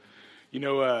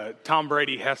Tom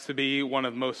Brady has to be one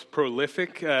of the most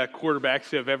prolific quarterbacks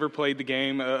to have ever played the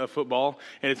game of football.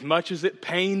 And as much as it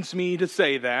pains me to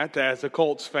say that as a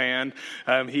Colts fan,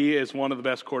 he is one of the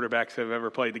best quarterbacks that have ever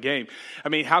played the game. I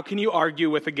mean, how can you argue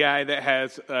with a guy that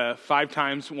has 5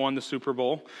 times won the Super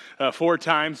Bowl, 4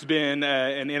 times been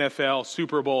an NFL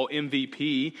Super Bowl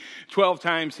MVP, 12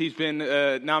 times he's been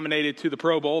nominated to the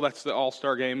Pro Bowl, that's the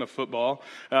all-star game of football,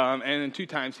 and then 2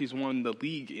 times he's won the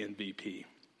league MVP.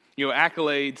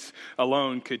 Accolades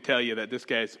alone could tell you that this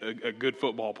guy's a good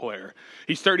football player.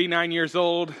 He's 39 years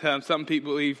old. Some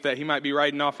people believe that he might be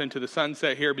riding off into the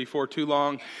sunset here before too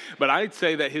long. But I'd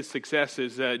say that his success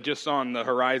is just on the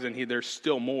horizon. There's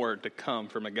still more to come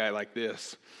from a guy like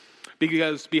this.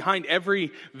 Because behind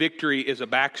every victory is a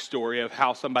backstory of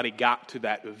how somebody got to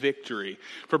that victory.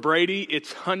 For Brady,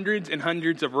 it's hundreds and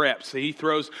hundreds of reps. He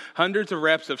throws hundreds of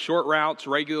reps of short routes,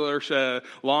 regular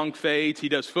long fades. He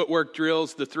does footwork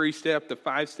drills, the 3-step, the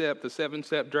 5-step, the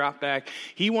 7-step drop back.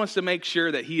 He wants to make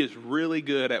sure that he is really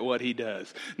good at what he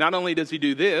does. Not only does he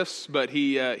do this, but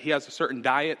he has a certain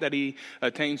diet that he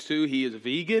attains to. He is a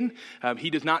vegan. He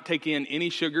does not take in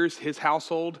any sugars. His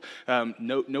household,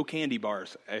 no candy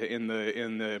bars in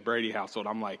the Brady household.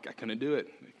 I'm like, I couldn't do it.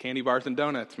 Candy bars and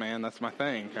donuts, man, that's my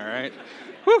thing, all right?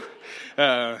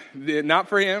 Whew. Not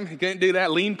for him. He can't do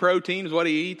that. Lean protein is what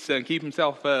he eats and keep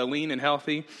himself lean and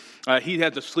healthy. He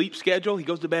has a sleep schedule. He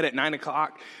goes to bed at 9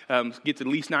 o'clock, gets at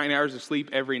least 9 hours of sleep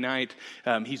every night.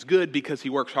 He's good because he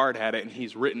works hard at it, and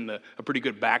he's written a pretty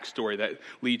good backstory that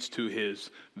leads to his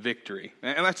victory.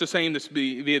 And that's the same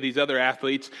via these other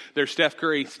athletes. There's Steph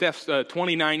Curry. Steph's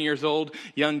 29 years old,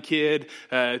 young kid,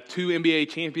 2 NBA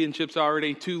championships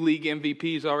already, 2 league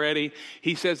MVPs already.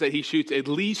 He says that he shoots at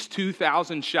least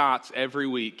 2,000 shots every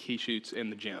week he shoots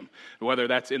in the gym. Whether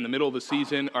that's in the middle of the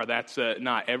season or that's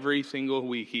not every single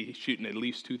week, he's shooting at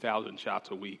least 2,000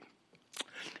 shots a week.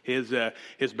 His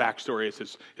backstory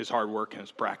is his hard work and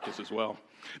his practice as well.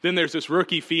 Then there's this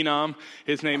rookie phenom.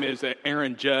 His name is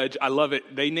Aaron Judge. I love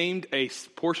it. They named a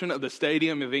portion of the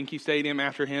stadium, of Yankee Stadium,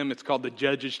 after him. It's called the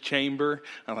Judge's Chamber.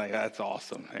 I'm like, that's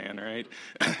awesome, man, right?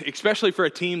 Especially for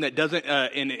a team that doesn't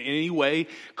in any way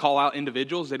call out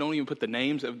individuals. They don't even put the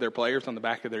names of their players on the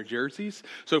back of their jerseys.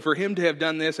 So for him to have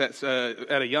done this at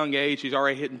a young age, he's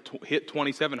already hit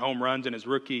 27 home runs in his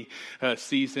rookie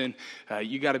season.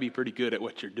 You got to be pretty good at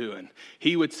what you're doing.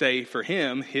 He would say for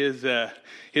him, his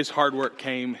hard work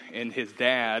came and his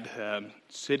dad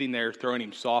sitting there throwing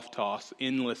him soft toss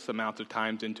endless amounts of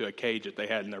times into a cage that they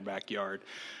had in their backyard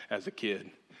as a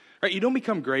kid. Right? You don't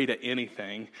become great at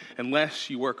anything unless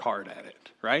you work hard at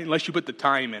it, right? Unless you put the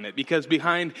time in it. Because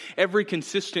behind every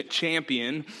consistent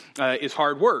champion is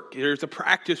hard work. There's a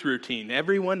practice routine.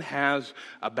 Everyone has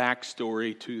a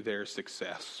backstory to their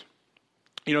success.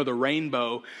 The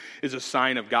rainbow is a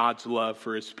sign of God's love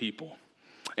for his people.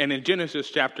 And in Genesis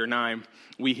chapter 9,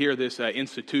 we hear this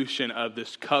institution of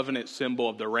this covenant symbol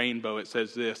of the rainbow. It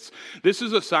says this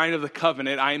is a sign of the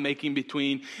covenant I am making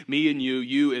between me and you.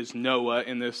 You is Noah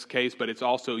in this case, but it's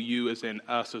also you as in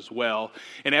us as well.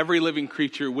 And every living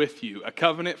creature with you, a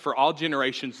covenant for all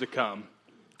generations to come.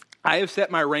 I have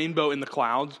set my rainbow in the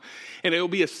clouds, and it will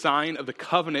be a sign of the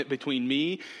covenant between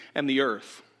me and the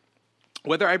earth.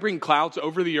 Whether I bring clouds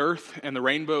over the earth and the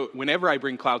rainbow, whenever I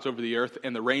bring clouds over the earth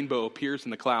and the rainbow appears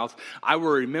in the clouds, I will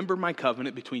remember my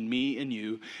covenant between me and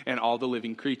you and all the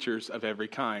living creatures of every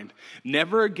kind.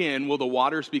 Never again will the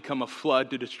waters become a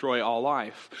flood to destroy all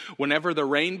life. Whenever the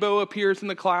rainbow appears in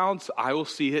the clouds, I will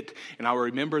see it, and I will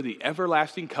remember the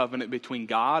everlasting covenant between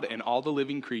God and all the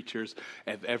living creatures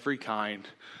of every kind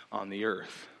on the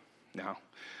earth. Now,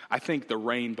 I think the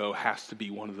rainbow has to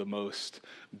be one of the most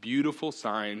beautiful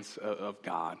signs of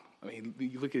God. I mean,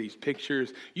 you look at these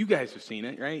pictures. You guys have seen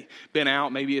it, right? Been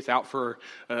out. Maybe it's out for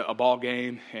a ball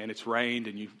game and it's rained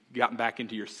and you've gotten back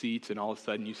into your seats and all of a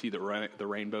sudden you see the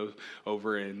rainbow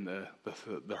over in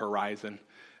the horizon.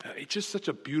 It's just such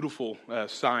a beautiful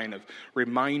sign of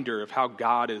reminder of how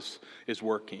God is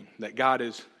working, that God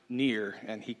is near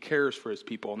and he cares for his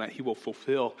people and that he will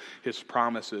fulfill his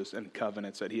promises and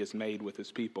covenants that he has made with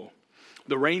his people.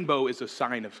 The rainbow is a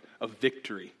sign of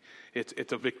victory.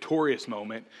 It's a victorious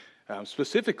moment,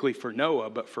 specifically for Noah,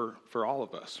 but for all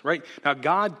of us, right? Now,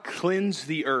 God cleansed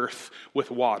the earth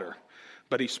with water,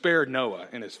 but he spared Noah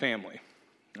and his family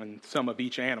and some of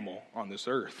each animal on this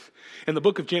earth. In the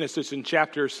book of Genesis, in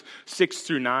chapters 6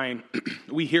 through 9,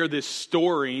 we hear this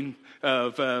story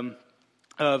of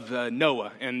of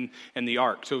Noah and the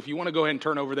ark. So if you want to go ahead and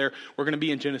turn over there, we're going to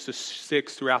be in Genesis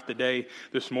 6 throughout the day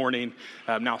this morning.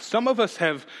 Now, some of us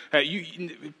have,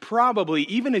 you probably,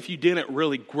 even if you didn't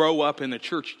really grow up in the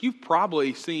church, you've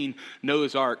probably seen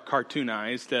Noah's Ark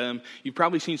cartoonized. You've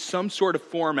probably seen some sort of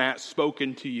format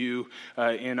spoken to you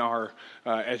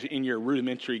as in your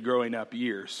rudimentary growing up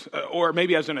years. Or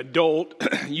maybe as an adult,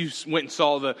 you went and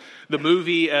saw the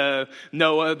movie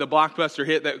Noah, the blockbuster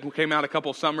hit that came out a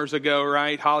couple summers ago,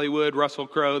 right? Hollywood, Russell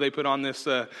Crowe, they put on this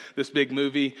big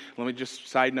movie. Let me just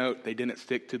side note, they didn't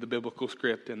stick to the biblical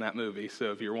script in that movie.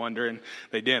 So if you're wondering,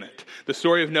 they didn't. The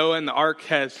story of Noah and the ark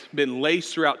has been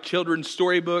laced throughout children's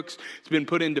storybooks. It's been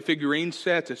put into figurine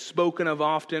sets. It's spoken of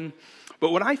often.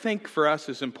 But what I think for us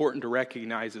is important to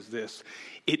recognize is this.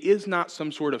 It is not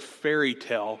some sort of fairy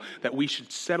tale that we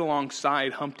should set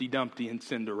alongside Humpty Dumpty and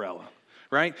Cinderella.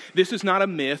 Right? This is not a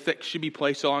myth that should be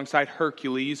placed alongside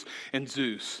Hercules and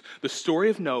Zeus. The story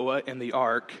of Noah and the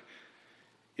ark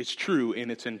is true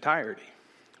in its entirety.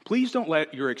 Please don't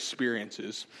let your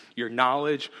experiences, your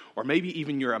knowledge, or maybe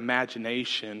even your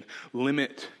imagination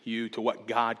limit you to what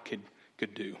God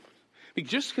could do.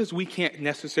 Just because we can't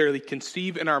necessarily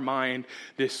conceive in our mind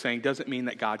this thing doesn't mean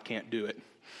that God can't do it.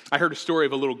 I heard a story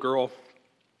of a little girl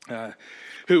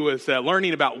who was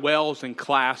learning about whales in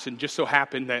class, and just so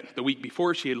happened that the week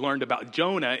before she had learned about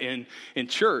Jonah in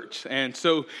church. And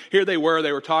so here they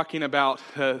were talking about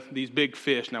these big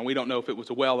fish. Now, we don't know if it was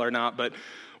a whale or not, but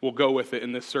we'll go with it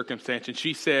in this circumstance. And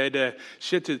she said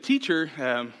to the teacher,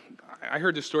 I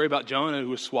heard the story about Jonah who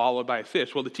was swallowed by a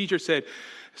fish. Well, the teacher said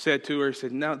to her,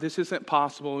 no, this isn't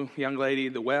possible, young lady.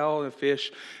 The whale, the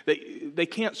fish, they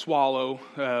can't swallow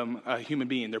a human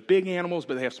being. They're big animals,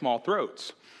 but they have small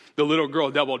throats. The little girl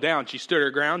doubled down. She stood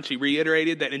her ground. She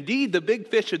reiterated that indeed the big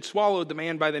fish had swallowed the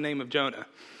man by the name of Jonah.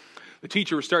 The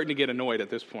teacher was starting to get annoyed at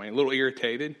this point, a little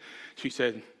irritated. She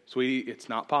said, sweetie, it's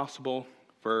not possible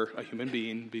for a human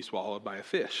being to be swallowed by a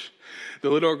fish. The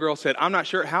little girl said, I'm not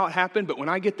sure how it happened, but when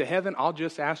I get to heaven, I'll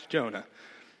just ask Jonah.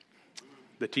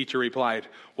 The teacher replied,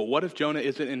 well, what if Jonah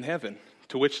isn't in heaven?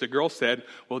 To which the girl said,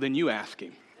 well, then you ask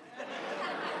him.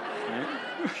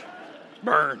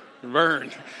 Burn.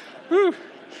 Whew.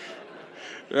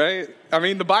 Right? I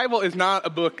mean, the Bible is not a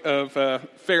book of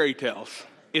fairy tales.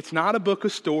 It's not a book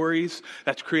of stories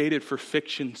that's created for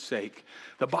fiction's sake.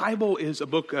 The Bible is a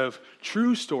book of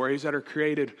true stories that are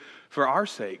created for our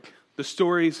sake. The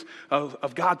stories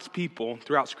of God's people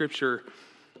throughout Scripture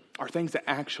are things that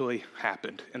actually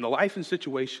happened. And the life and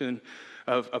situation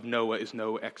of Noah is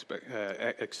no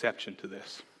exception to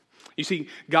this. You see,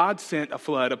 God sent a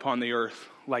flood upon the earth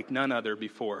like none other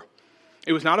before.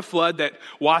 It was not a flood that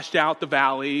washed out the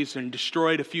valleys and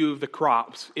destroyed a few of the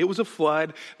crops. It was a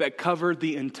flood that covered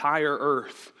the entire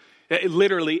earth.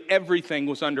 Literally everything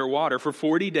was underwater. For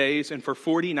 40 days and for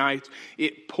 40 nights,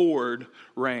 it poured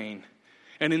rain.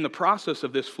 And in the process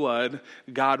of this flood,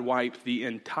 God wiped the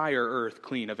entire earth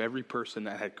clean of every person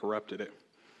that had corrupted it.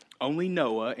 Only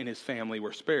Noah and his family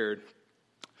were spared.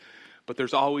 But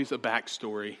there's always a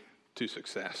backstory to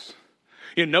success.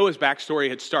 You know, Noah's backstory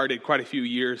had started quite a few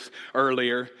years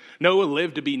earlier. Noah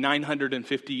lived to be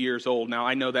 950 years old. Now,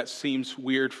 I know that seems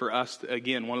weird for us.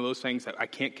 Again, one of those things that I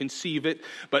can't conceive it.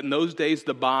 But in those days,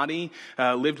 the body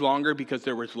lived longer because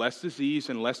there was less disease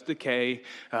and less decay.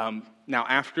 Now,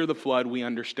 after the flood, we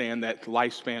understand that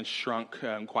lifespan shrunk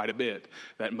quite a bit,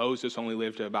 that Moses only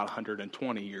lived to about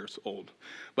 120 years old.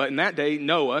 But in that day,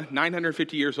 Noah,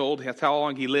 950 years old, that's how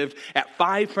long he lived. At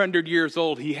 500 years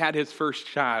old, he had his first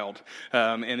child.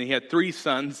 And he had 3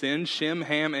 sons then, Shem,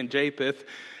 Ham, and Japheth.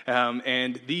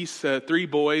 And these 3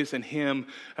 boys and him,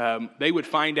 they would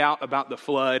find out about the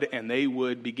flood, and they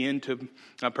would begin to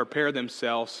prepare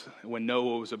themselves when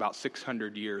Noah was about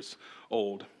 600 years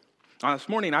old. This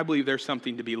morning, I believe there's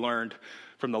something to be learned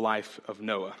from the life of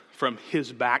Noah, from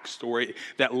his backstory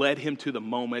that led him to the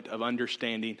moment of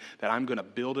understanding that I'm going to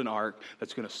build an ark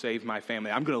that's going to save my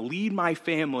family. I'm going to lead my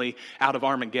family out of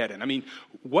Armageddon. I mean,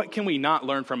 what can we not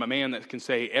learn from a man that can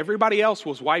say, everybody else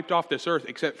was wiped off this earth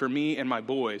except for me and my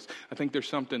boys? I think there's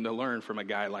something to learn from a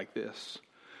guy like this.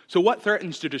 So what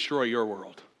threatens to destroy your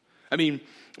world? I mean,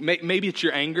 maybe it's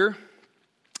your anger.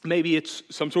 Maybe it's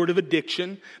some sort of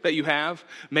addiction that you have.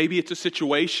 Maybe it's a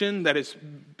situation that has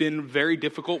been very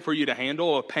difficult for you to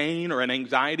handle, a pain or an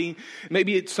anxiety.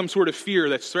 Maybe it's some sort of fear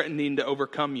that's threatening to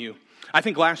overcome you. I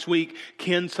think last week,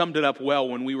 Ken summed it up well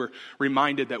when we were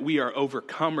reminded that we are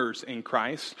overcomers in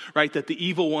Christ, right? That the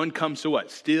evil one comes to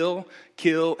what? Steal,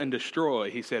 kill, and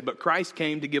destroy, he said. But Christ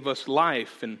came to give us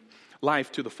life and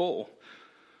life to the full.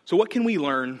 So what can we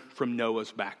learn from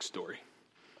Noah's backstory?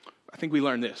 I think we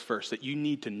learn this first, that you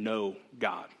need to know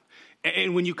God.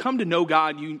 And when you come to know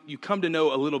God, you come to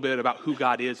know a little bit about who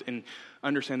God is and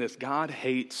understand this. God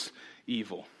hates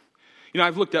evil.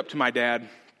 I've looked up to my dad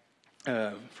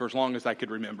for as long as I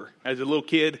could remember. As a little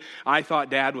kid, I thought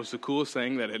Dad was the coolest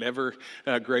thing that had ever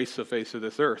graced the face of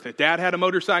this earth. If Dad had a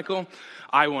motorcycle,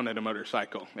 I wanted a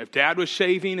motorcycle. If Dad was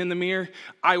shaving in the mirror,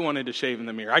 I wanted to shave in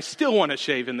the mirror. I still want to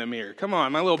shave in the mirror. Come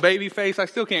on, my little baby face, I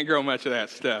still can't grow much of that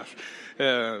stuff.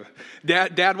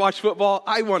 Dad watched football.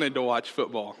 I wanted to watch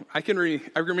football. I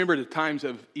remember the times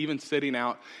of even sitting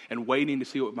out and waiting to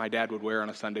see what my dad would wear on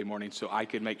a Sunday morning so I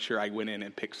could make sure I went in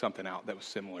and picked something out that was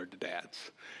similar to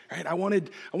Dad's. Right? I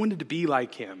wanted to be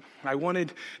like him. I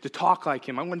wanted to talk like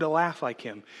him. I wanted to laugh like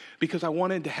him because I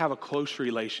wanted to have a close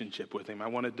relationship with him. I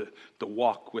wanted to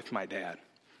walk with my dad.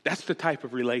 That's the type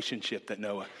of relationship that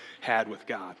Noah had with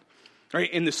God.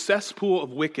 Right? In the cesspool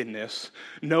of wickedness,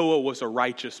 Noah was a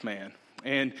righteous man.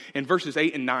 And in verses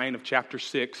 8 and 9 of chapter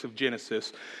 6 of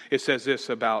Genesis, it says this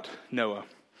about Noah.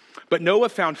 But Noah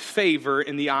found favor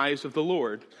in the eyes of the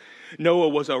Lord. Noah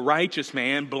was a righteous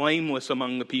man, blameless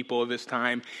among the people of his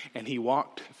time, and he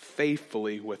walked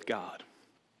faithfully with God.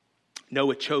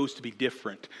 Noah chose to be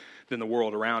different than the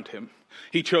world around him.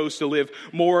 He chose to live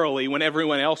morally when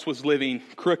everyone else was living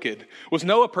crooked. Was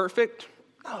Noah perfect?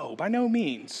 No, by no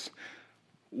means.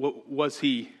 Was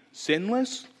he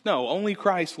sinless? No, only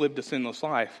Christ lived a sinless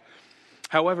life.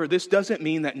 However, this doesn't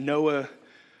mean that Noah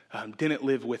didn't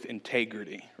live with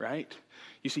integrity, right?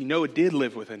 You see, Noah did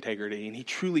live with integrity, and he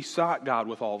truly sought God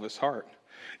with all of his heart.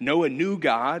 Noah knew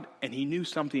God, and he knew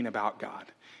something about God.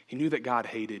 He knew that God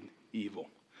hated evil.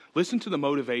 Listen to the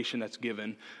motivation that's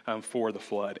given for the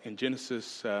flood in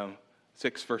Genesis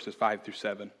 6, verses 5 through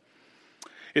 7.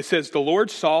 It says, "The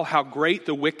Lord saw how great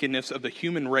the wickedness of the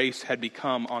human race had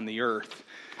become on the earth,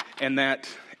 and that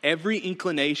every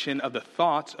inclination of the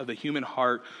thoughts of the human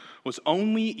heart was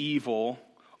only evil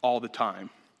all the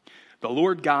time. The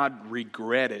Lord God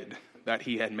regretted that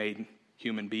he had made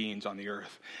human beings on the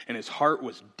earth, and his heart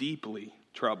was deeply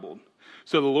troubled.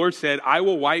 So the Lord said, I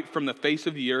will wipe from the face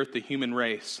of the earth the human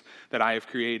race that I have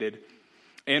created,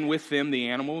 and with them the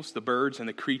animals, the birds, and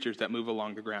the creatures that move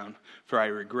along the ground, for I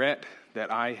regret that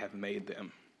I have made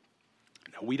them."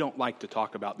 Now, we don't like to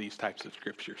talk about these types of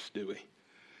scriptures, do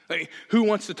we? Who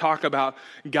wants to talk about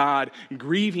God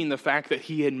grieving the fact that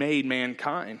he had made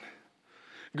mankind?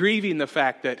 Grieving the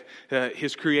fact that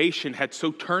his creation had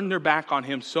so turned their back on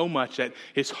him so much that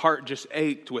his heart just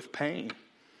ached with pain.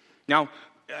 Now,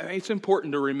 it's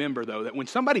important to remember, though, that when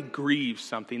somebody grieves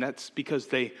something, that's because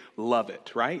they love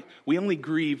it, right? We only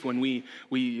grieve when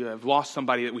we have lost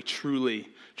somebody that we truly,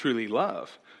 truly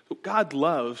love. God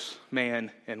loves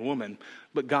man and woman,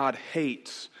 but God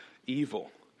hates evil.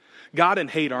 God and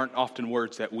hate aren't often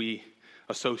words that we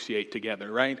associate together,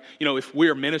 right? If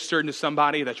we're ministering to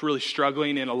somebody that's really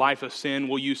struggling in a life of sin,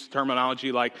 we'll use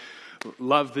terminology like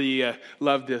love the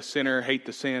sinner, hate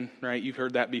the sin, right? You've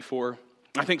heard that before.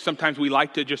 I think sometimes we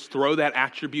like to just throw that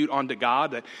attribute onto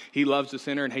God, that he loves the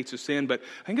sinner and hates the sin, but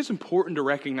I think it's important to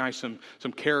recognize some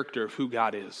character of who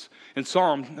God is. In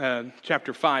Psalm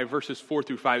chapter 5, verses 4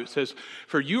 through 5, it says,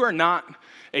 "For you are not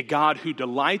a God who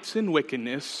delights in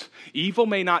wickedness. Evil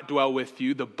may not dwell with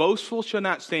you. The boastful shall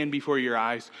not stand before your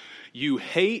eyes. You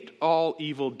hate all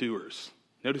evildoers."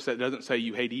 Notice that doesn't say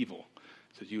you hate evil.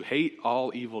 It says you hate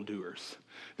all evildoers.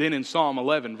 Then in Psalm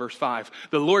 11, verse 5,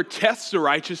 "The Lord tests the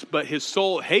righteous, but his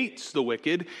soul hates the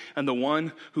wicked and the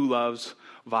one who loves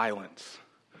violence."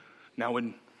 Now,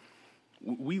 when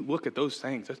we look at those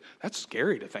things, that's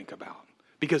scary to think about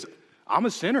because I'm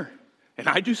a sinner and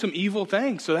I do some evil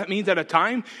things. So that means at a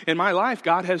time in my life,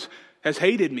 God has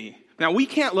hated me. Now, we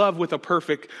can't love with a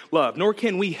perfect love, nor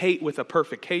can we hate with a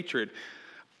perfect hatred.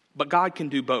 But God can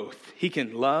do both. He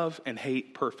can love and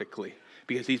hate perfectly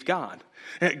because he's God.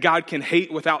 God can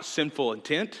hate without sinful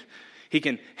intent. He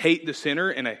can hate the sinner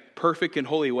in a perfect and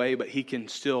holy way, but he can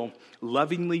still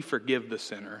lovingly forgive the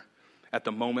sinner at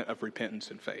the moment of repentance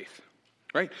and faith.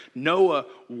 Right? Noah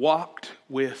walked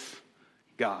with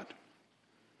God.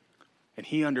 And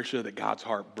he understood that God's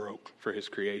heart broke for his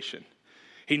creation.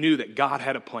 He knew that God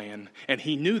had a plan, and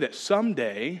he knew that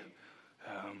someday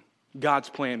God's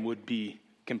plan would be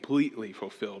completely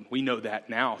fulfilled. We know that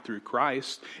now through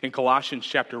Christ. In Colossians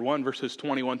chapter 1, verses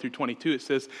 21 through 22, it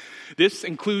says, "This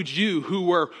includes you who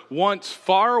were once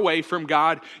far away from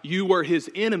God. You were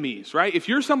his enemies," right? If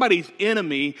you're somebody's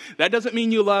enemy, that doesn't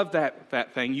mean you love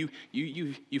that thing.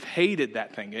 You've hated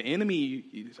that thing. An enemy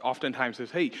oftentimes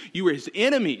says, hey, you were his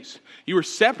enemies. You were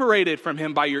separated from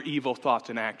him by your evil thoughts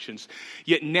and actions.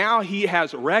 Yet now he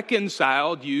has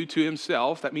reconciled you to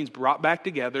himself. That means brought back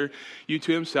together you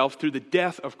to himself through the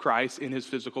death of Christ in his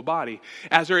physical body.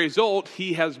 As a result,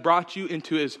 he has brought you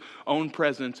into his own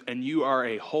presence, and you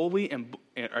are holy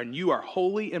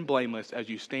and blameless as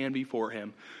you stand before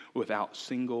him without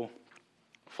single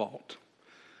fault.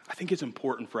 I think it's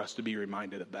important for us to be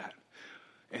reminded of that.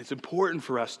 And it's important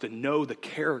for us to know the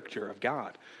character of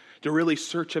God, to really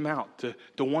search him out,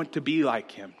 to want to be like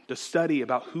him, to study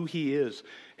about who he is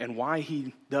and why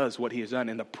he does what he has done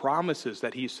and the promises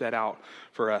that he set out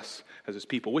for us as his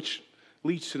people, which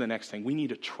leads to the next thing. We need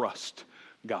to trust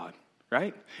God,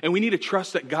 right? And we need to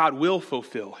trust that God will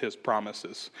fulfill his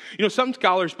promises. You know, some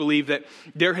scholars believe that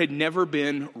there had never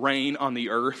been rain on the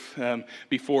earth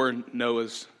before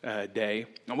Noah's day.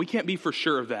 And we can't be for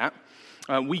sure of that.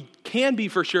 We can be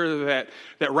for sure that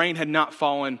rain had not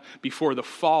fallen before the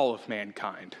fall of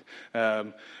mankind.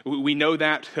 We know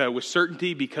that with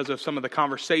certainty because of some of the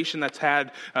conversation that's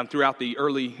had throughout the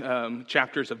early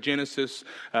chapters of Genesis.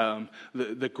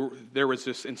 There was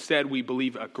this, instead, we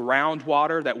believe, a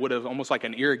groundwater that would have, almost like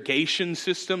an irrigation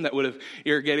system that would have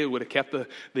irrigated, would have kept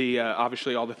the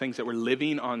obviously all the things that were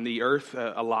living on the earth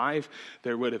alive.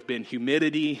 There would have been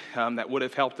humidity that would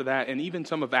have helped to that, and even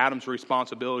some of Adam's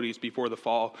responsibilities before the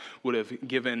fall would have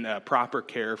given proper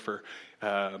care for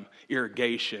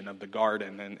irrigation of the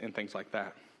garden and things like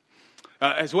that.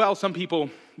 As well, some people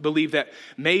believe that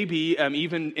maybe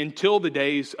even until the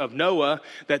days of Noah,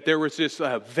 that there was this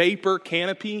vapor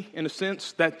canopy, in a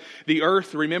sense, that the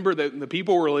earth, remember that the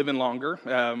people were living longer,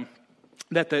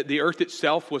 that the earth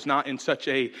itself was not in such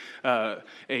a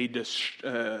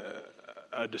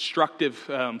destructive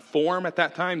form at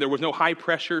that time. There was no high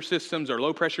pressure systems or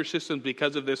low pressure systems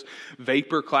because of this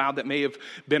vapor cloud that may have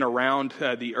been around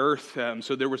the earth.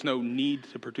 So there was no need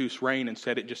to produce rain.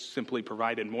 Instead, it just simply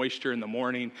provided moisture in the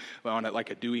morning on it, like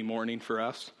a dewy morning for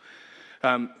us.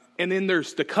 And then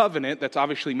there's the covenant that's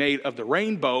obviously made of the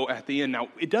rainbow at the end. Now,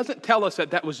 it doesn't tell us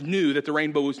that was new, that the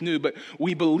rainbow was new, but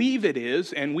we believe it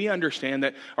is, and we understand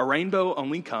that a rainbow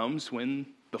only comes when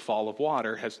the fall of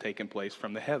water has taken place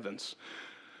from the heavens.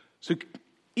 So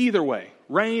either way,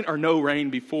 rain or no rain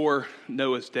before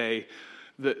Noah's day,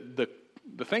 the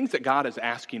things that God is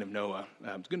asking of Noah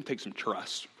is going to take some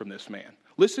trust from this man.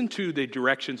 Listen to the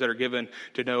directions that are given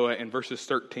to Noah in verses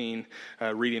 13,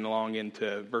 reading along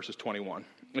into verses 21.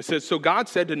 It says, "So God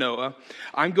said to Noah,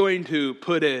 I'm going to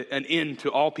put an end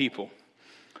to all people,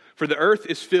 for the earth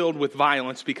is filled with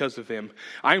violence because of them.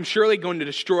 I am surely going to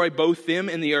destroy both them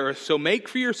and the earth. So make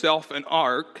for yourself an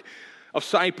ark of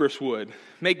cypress wood.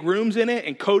 Make rooms in it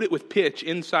and coat it with pitch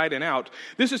inside and out.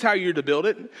 This is how you're to build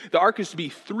it. The ark is to be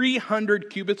 300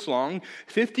 cubits long,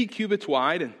 50 cubits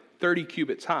wide, and 30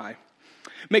 cubits high.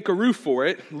 Make a roof for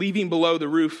it, leaving below the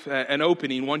roof an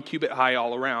opening 1 cubit high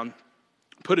all around.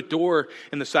 Put a door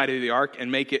in the side of the ark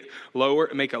and make a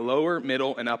lower,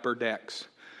 middle, and upper decks.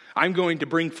 I'm going to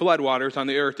bring floodwaters on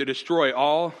the earth to destroy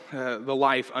all the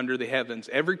life under the heavens.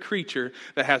 Every creature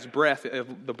that has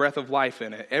the breath of life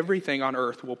in it, everything on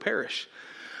earth will perish.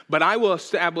 But I will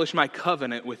establish my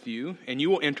covenant with you, and you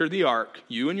will enter the ark,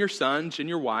 you and your sons and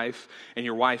your wife and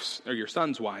your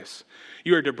sons' wives.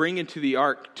 You are to bring into the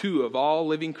ark 2 of all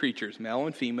living creatures, male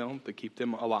and female, to keep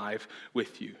them alive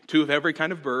with you. 2 of every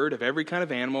kind of bird, of every kind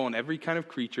of animal, and every kind of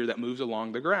creature that moves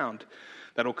along the ground.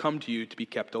 That'll come to you to be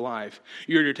kept alive.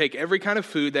 You're to take every kind of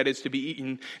food that is to be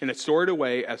eaten and store it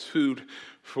away as food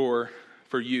for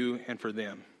you and for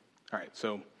them." All right,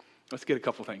 so let's get a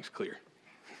couple things clear.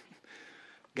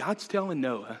 God's telling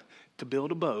Noah to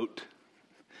build a boat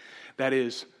that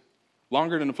is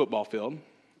longer than a football field,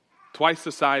 twice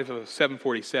the size of a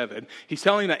 747. He's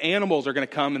telling the animals are going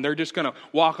to come and they're just going to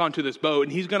walk onto this boat,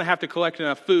 and he's going to have to collect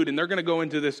enough food, and they're going to go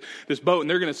into this boat,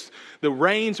 and the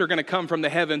rains are going to come from the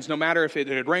heavens. No matter if it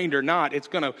had rained or not, it's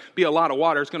going to be a lot of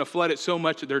water. It's going to flood it so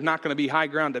much that there's not going to be high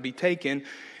ground to be taken,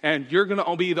 and you're going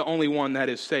to be the only one that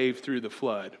is saved through the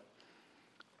flood.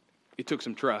 It took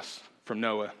some trust from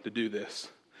Noah to do this.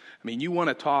 I mean, you want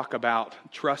to talk about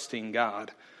trusting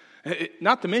God.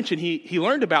 Not to mention, he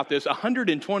learned about this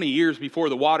 120 years before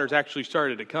the waters actually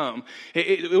started to come.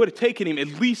 It would have taken him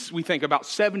at least, we think, about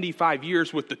 75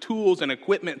 years with the tools and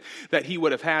equipment that he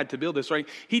would have had to build this, right?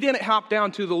 He didn't hop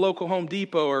down to the local Home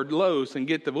Depot or Lowe's and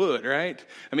get the wood, right?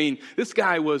 I mean, this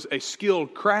guy was a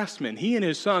skilled craftsman. He and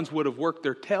his sons would have worked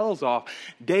their tails off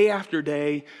day after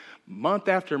day, month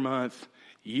after month,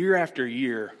 year after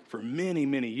year, for many,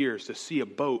 many years to see a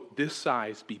boat this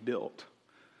size be built.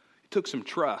 It took some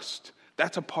trust.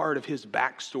 That's a part of his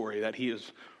backstory that he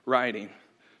is writing.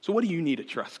 So what do you need to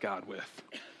trust God with?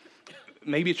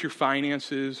 Maybe it's your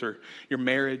finances or your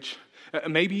marriage.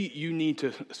 Maybe you need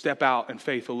to step out in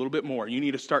faith a little bit more. You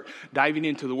need to start diving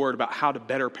into the Word about how to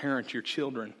better parent your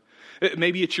children.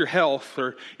 Maybe it's your health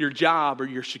or your job or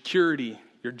your security,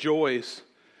 your joys.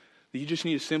 You just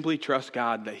need to simply trust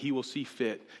God that He will see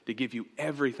fit to give you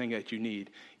everything that you need,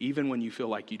 even when you feel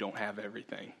like you don't have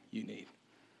everything you need.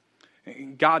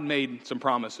 And God made some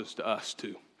promises to us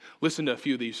too. Listen to a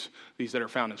few of these that are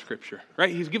found in Scripture,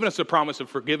 right? He's given us a promise of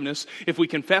forgiveness. If we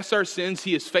confess our sins,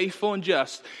 He is faithful and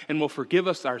just and will forgive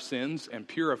us our sins and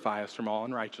purify us from all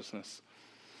unrighteousness.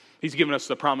 He's given us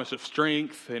the promise of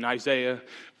strength in Isaiah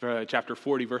chapter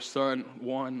 40, verse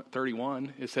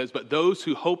 31. It says, "But those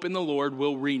who hope in the Lord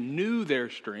will renew their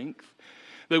strength.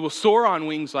 They will soar on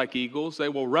wings like eagles. They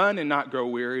will run and not grow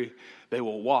weary. They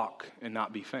will walk and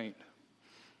not be faint."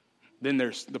 Then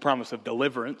there's the promise of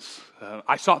deliverance.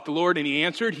 I sought the Lord and He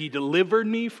answered. He delivered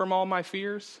me from all my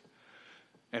fears.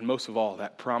 And most of all,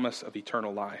 that promise of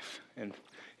eternal life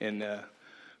in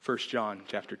 1 John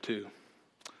chapter 2.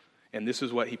 And this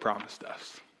is what He promised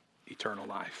us, eternal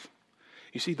life.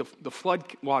 You see, the flood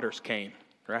waters came,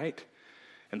 right?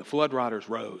 And the flood waters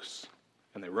rose.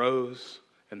 And they rose,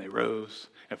 and they rose.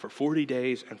 And for 40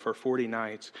 days and for 40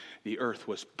 nights, the earth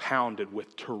was pounded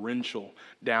with torrential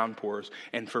downpours.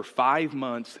 And for 5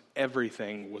 months,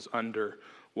 everything was under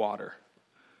water.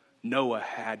 Noah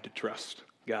had to trust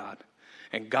God.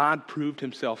 And God proved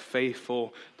Himself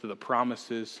faithful to the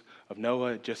promises of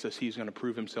Noah, just as He's going to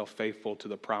prove Himself faithful to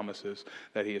the promises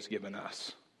that He has given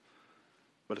us.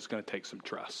 But it's going to take some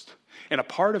trust. And a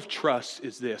part of trust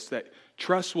is this, that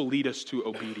trust will lead us to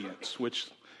obedience, which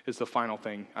is the final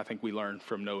thing I think we learned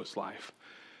from Noah's life.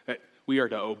 That we are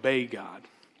to obey God.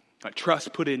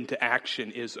 Trust put into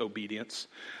action is obedience.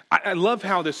 I love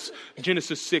how this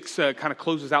Genesis 6 kind of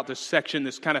closes out this section,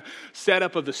 this kind of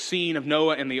setup of the scene of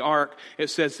Noah and the ark.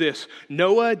 It says this,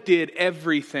 Noah did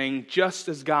everything just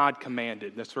as God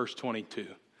commanded. That's verse 22.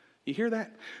 You hear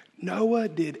that? Noah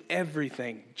did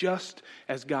everything just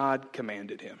as God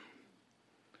commanded him.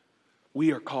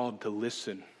 We are called to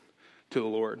listen to the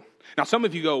Lord. Now some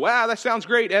of you go, wow, that sounds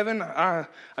great, Evan. I've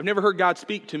never heard God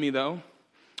speak to me though.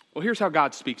 Well, here's how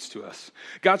God speaks to us.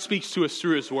 God speaks to us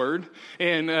through His Word.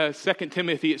 In 2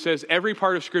 Timothy, it says, every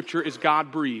part of Scripture is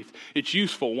God-breathed. It's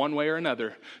useful one way or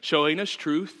another, showing us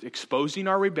truth, exposing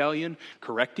our rebellion,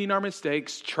 correcting our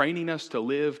mistakes, training us to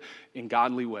live in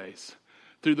godly ways.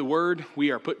 Through the Word,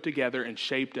 we are put together and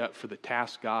shaped up for the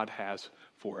task God has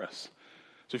for us.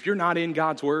 So if you're not in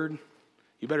God's Word,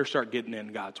 you better start getting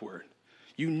in God's Word.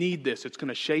 You need this. It's going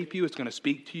to shape you. It's going to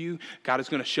speak to you. God is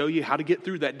going to show you how to get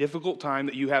through that difficult time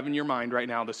that you have in your mind right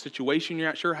now, the situation you're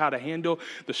not sure how to handle,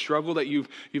 the struggle that you've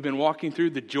been walking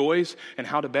through, the joys, and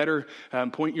how to better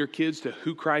point your kids to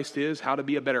who Christ is, how to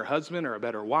be a better husband or a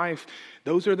better wife.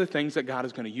 Those are the things that God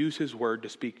is going to use His Word to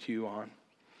speak to you on.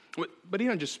 But He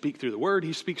doesn't just speak through the Word.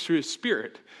 He speaks through His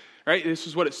Spirit. Right? This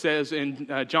is what it says in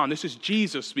John. This is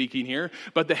Jesus speaking here.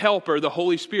 But the Helper, the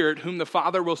Holy Spirit, whom the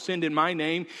Father will send in my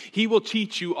name, He will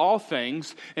teach you all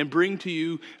things and bring to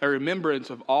you a remembrance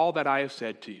of all that I have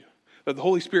said to you. But the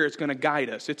Holy Spirit is going to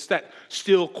guide us. It's that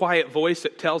still, quiet voice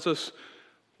that tells us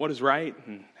what is right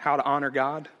and how to honor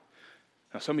God.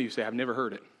 Now, some of you say, I've never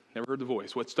heard it. Never heard the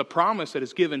voice. What's the promise that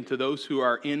is given to those who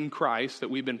are in Christ, that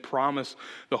we've been promised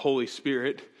the Holy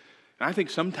Spirit? And I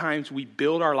think sometimes we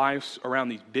build our lives around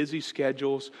these busy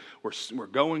schedules. We're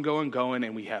going,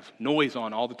 and we have noise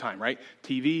on all the time, right?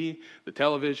 TV, the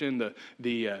television,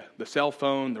 the cell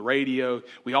phone, the radio.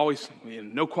 We always,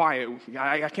 no quiet.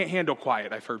 I can't handle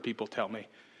quiet, I've heard people tell me.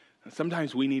 And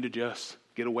sometimes we need to just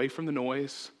get away from the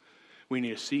noise. We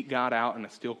need to seek God out in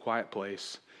a still, quiet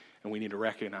place. And we need to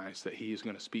recognize that He is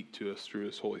going to speak to us through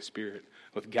His Holy Spirit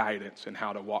with guidance and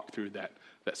how to walk through that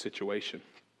situation.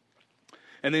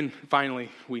 And then finally,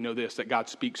 we know this, that God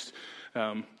speaks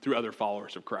through other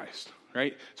followers of Christ,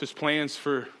 right? So His plans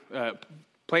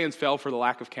fell for the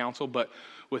lack of counsel, but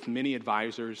with many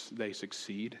advisors, they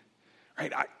succeed.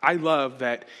 Right? I love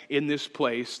that in this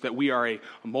place that we are a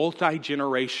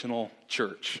multi-generational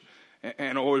church.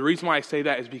 And the reason why I say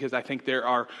that is because I think there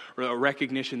are a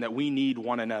recognition that we need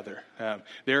one another.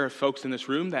 There are folks in this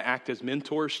room that act as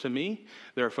mentors to me.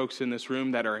 There are folks in this room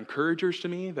that are encouragers to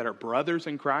me, that are brothers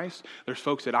in Christ. There's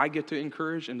folks that I get to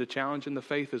encourage and to challenge in the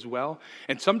faith as well.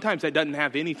 And sometimes that doesn't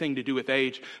have anything to do with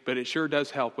age, but it sure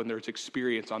does help when there's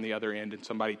experience on the other end and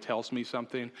somebody tells me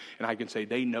something and I can say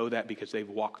they know that because they've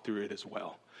walked through it as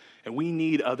well. And we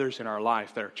need others in our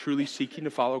life that are truly seeking to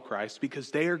follow Christ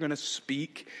because they are going to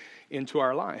speak into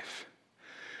our life.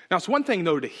 Now, it's one thing,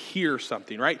 though, to hear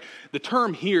something, right? The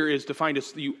term here is defined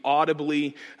as you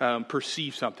audibly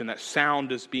perceive something, that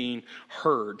sound is being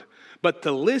heard. But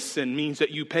to listen means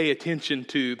that you pay attention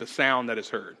to the sound that is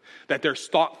heard, that there's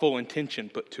thoughtful intention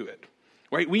put to it.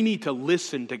 Right? We need to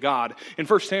listen to God. In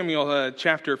 1 Samuel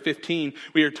chapter 15,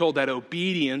 we are told that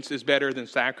obedience is better than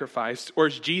sacrifice. Or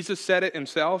as Jesus said it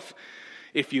himself,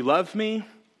 if you love me,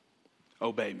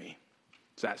 obey me.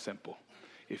 It's that simple.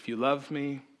 If you love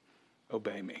me,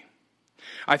 obey me.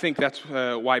 I think that's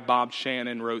why Bob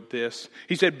Shannon wrote this.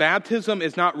 He said, baptism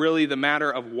is not really the matter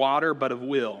of water, but of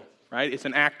will. Right? It's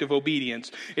an act of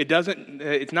obedience. It does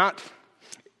not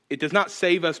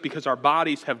save us because our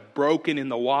bodies have broken in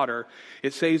the water.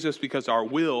 It saves us because our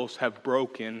wills have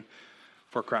broken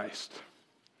for Christ.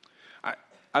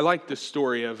 I like this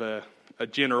story of a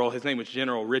general. His name was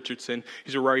General Richardson.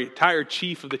 He's a retired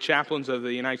chief of the chaplains of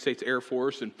the United States Air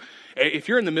Force. And if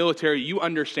you're in the military, you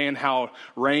understand how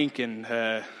rank and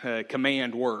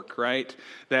command work, right?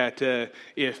 That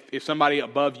if somebody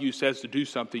above you says to do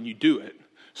something, you do it.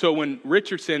 So when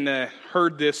Richardson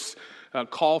heard this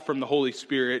call from the Holy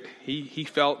Spirit, he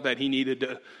felt that he needed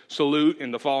to salute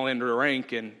and to fall into the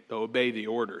rank and to obey the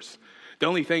orders. The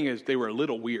only thing is they were a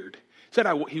little weird. He said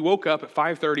he woke up at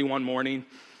 5:30 one morning.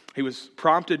 He was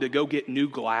prompted to go get new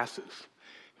glasses.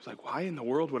 He was like, why in the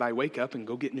world would I wake up and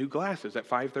go get new glasses at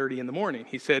 5:30 in the morning?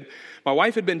 He said, my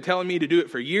wife had been telling me to do it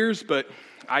for years, but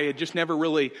I had just never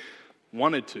really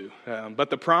wanted to. But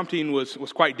the prompting was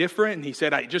quite different. And he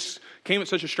said, I just came at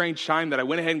such a strange time that I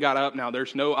went ahead and got up. Now,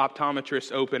 there's no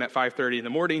optometrist open at 5:30 in the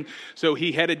morning. So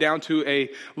he headed down to a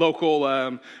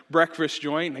local breakfast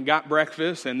joint and got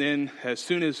breakfast. And then as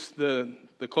soon as the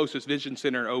closest vision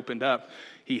center opened up,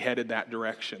 he headed that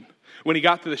direction. When he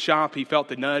got to the shop, he felt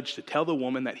the nudge to tell the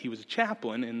woman that he was a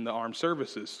chaplain in the armed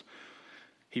services.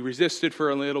 He resisted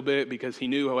for a little bit because he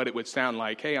knew what it would sound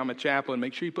like. Hey, I'm a chaplain.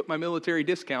 Make sure you put my military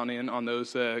discount in on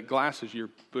those glasses you're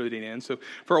putting in. So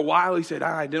for a while he said,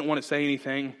 I didn't want to say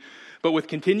anything. But with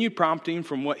continued prompting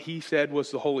from what he said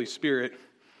was the Holy Spirit,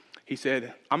 he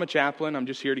said, I'm a chaplain. I'm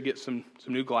just here to get some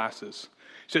new glasses.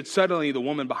 He said, suddenly the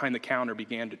woman behind the counter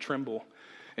began to tremble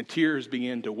and tears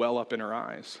began to well up in her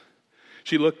eyes.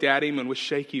 She looked at him and with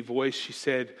shaky voice, she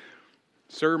said,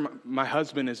 Sir, my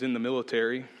husband is in the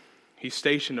military. He's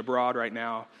stationed abroad right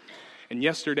now. And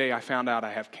yesterday I found out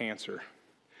I have cancer.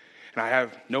 And I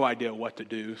have no idea what to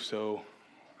do. So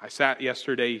I sat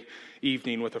yesterday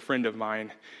evening with a friend of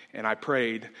mine and I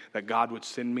prayed that God would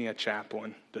send me a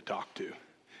chaplain to talk to.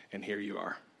 And here you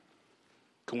are.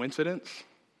 Coincidence?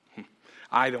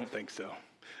 I don't think so.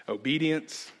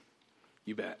 Obedience?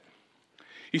 You bet.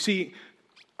 You see,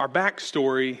 our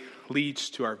backstory leads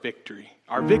to our victory.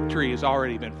 Our victory has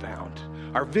already been found.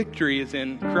 Our victory is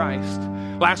in Christ.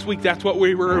 Last week, that's what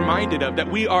we were reminded of,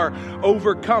 that we are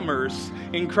overcomers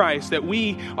in Christ, that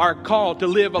we are called to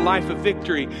live a life of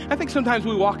victory. I think sometimes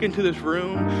we walk into this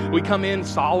room, we come in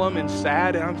solemn and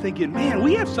sad, and I'm thinking, man,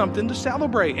 we have something to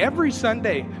celebrate. Every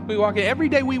Sunday, we walk in, every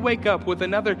day we wake up with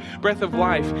another breath of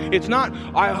life. It's not,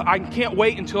 I can't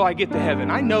wait until I get to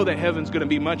heaven. I know that heaven's going to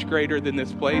be much greater than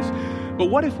this place. But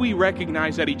what if we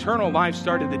recognize that eternal life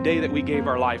started the day that we gave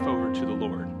our life over to the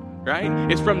Lord?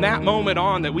 Right? It's from that moment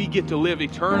on that we get to live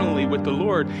eternally with the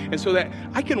Lord. And so that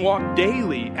I can walk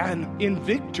daily and in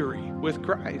victory with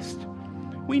Christ.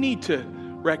 We need to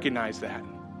recognize that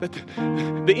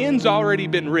the end's already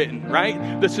been written,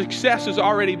 right? The success has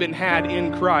already been had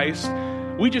in Christ.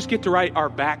 We just get to write our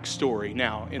backstory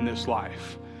now in this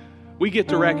life. We get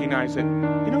to recognize that,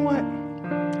 you know what?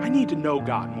 I need to know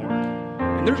God more.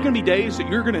 And there's going to be days that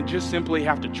you're going to just simply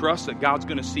have to trust that God's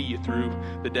going to see you through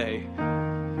the day.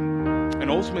 And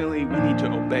ultimately, we need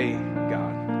to obey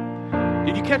God.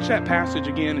 Did you catch that passage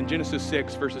again in Genesis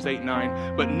 6, verses 8 and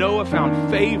 9? But Noah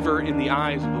found favor in the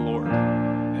eyes of the Lord.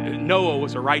 Noah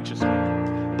was a righteous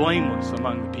man, blameless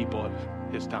among the people of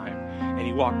his time. And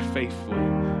he walked faithfully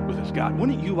with his God.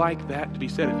 Wouldn't you like that to be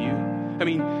said of you? I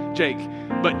mean, Jake.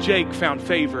 But Jake found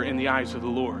favor in the eyes of the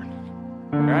Lord.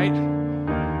 Right?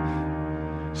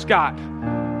 Scott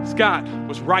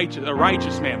was a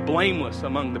righteous man, blameless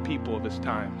among the people of his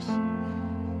times.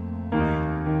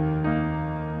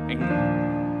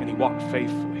 And he walked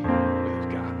faithfully with his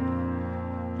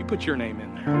God. You put your name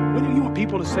in there. Wouldn't you want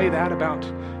people to say that about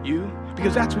you?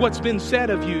 Because that's what's been said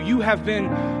of you. You have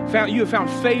found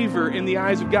favor in the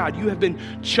eyes of God. You have been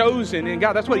chosen in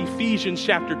God. That's what Ephesians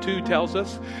chapter 2 tells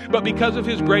us. But because of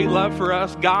his great love for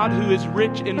us, God, who is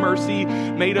rich in mercy,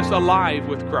 made us alive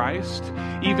with Christ.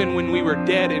 Even when we were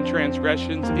dead in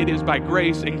transgressions, it is by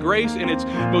grace. And grace in its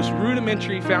most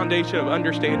rudimentary foundation of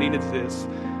understanding is this: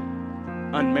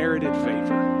 unmerited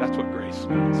favor. That's what grace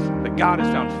means. That God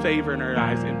has found favor in our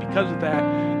eyes, and because of that,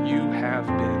 you have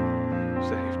been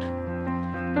saved.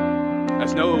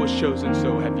 As Noah was chosen,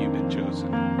 so have you been chosen.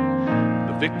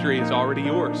 The victory is already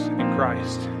yours in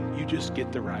Christ. You just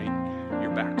get to write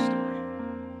your backstory.